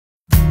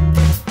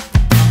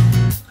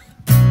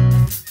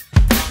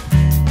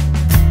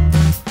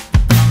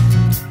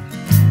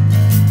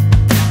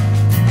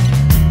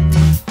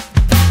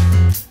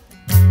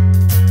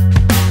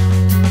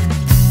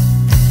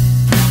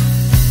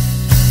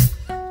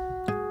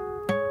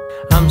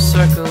I'm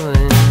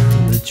circling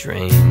the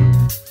drain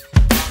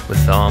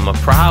with all my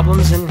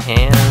problems in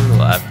hand.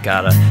 Well, I've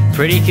got a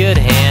pretty good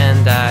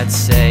hand, I'd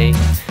say,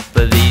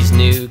 but these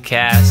new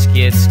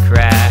caskets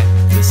crack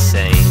the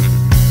same.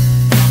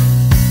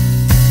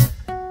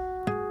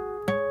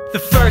 The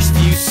first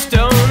few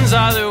stones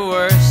are the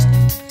worst.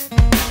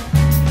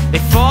 They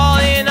fall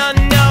in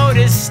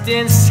unnoticed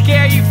and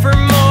scare you for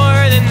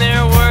more than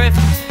they're worth.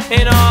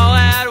 And all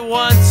at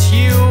once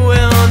you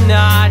will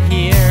not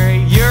hear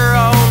your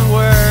own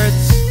words.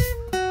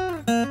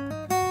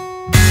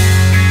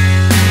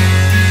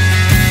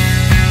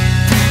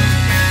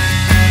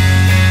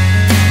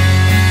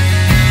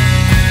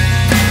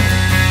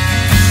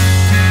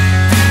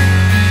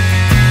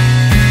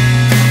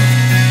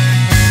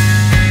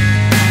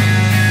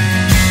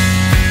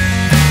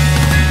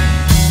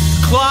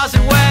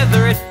 Closet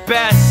weather at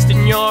best,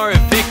 and you're a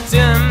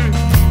victim.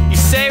 You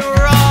say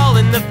we're all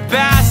in the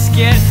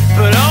basket,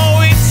 but oh,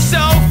 it's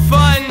so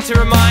fun to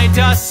remind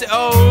us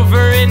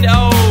over and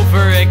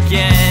over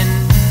again.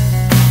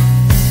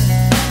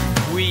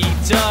 We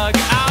dug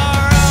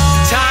our own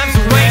time's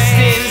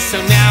wasting, so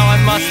now I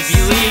must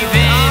be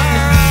leaving.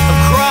 I'm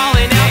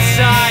crawling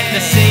outside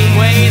the same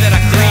way that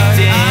I creeped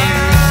in,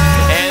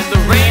 and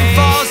the rain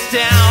falls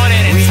down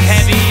and it's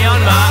heavy on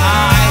my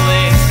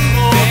eyelids.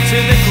 Up to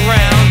the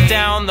ground,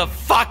 down the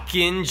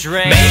fucking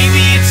drain.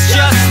 Maybe it's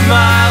just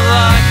my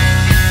luck,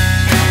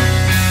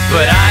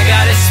 but I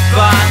got a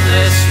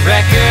spotless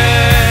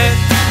record.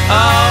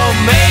 Oh,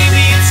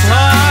 maybe it's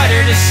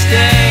harder to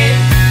stay,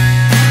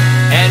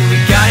 and we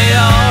got it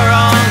all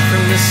wrong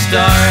from the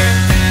start.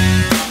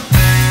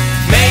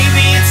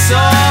 Maybe it's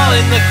all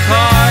in the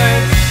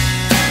cards,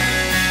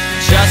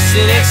 just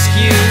an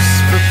excuse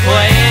for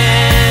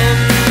playing.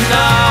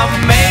 Oh,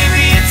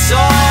 maybe it's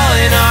all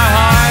in our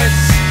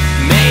hearts.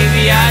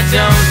 Maybe I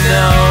don't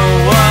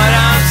know what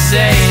I'm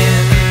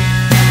saying.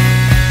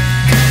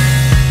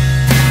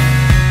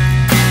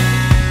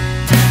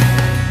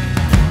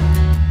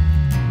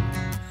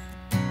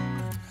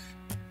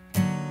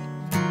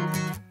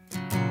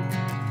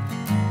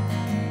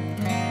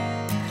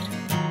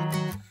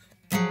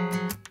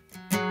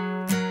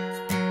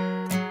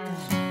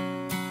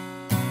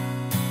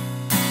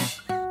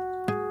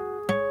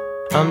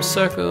 I'm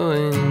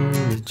circling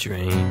the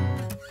drain,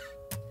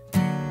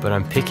 but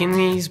I'm picking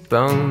these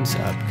bones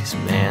up, 'cause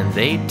man,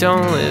 they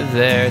don't live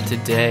there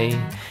today,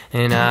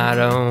 and I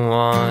don't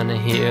wanna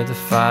hear the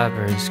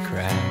fibers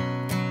crack.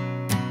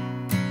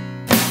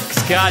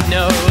 'Cause God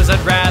knows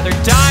I'd rather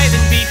die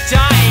than be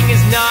dying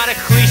is not a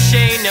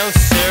cliche, no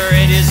sir,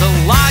 it is a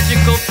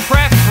logical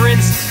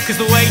preference. 'Cause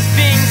the way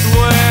things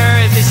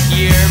were this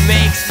year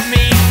makes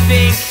me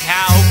think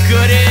how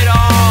good it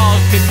all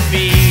could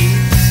be,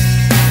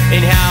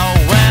 and how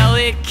well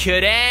it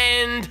could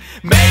end.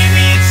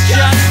 Maybe it's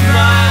just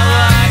my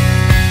luck,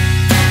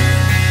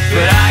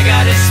 but I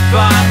got a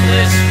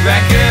spotless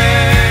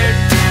record.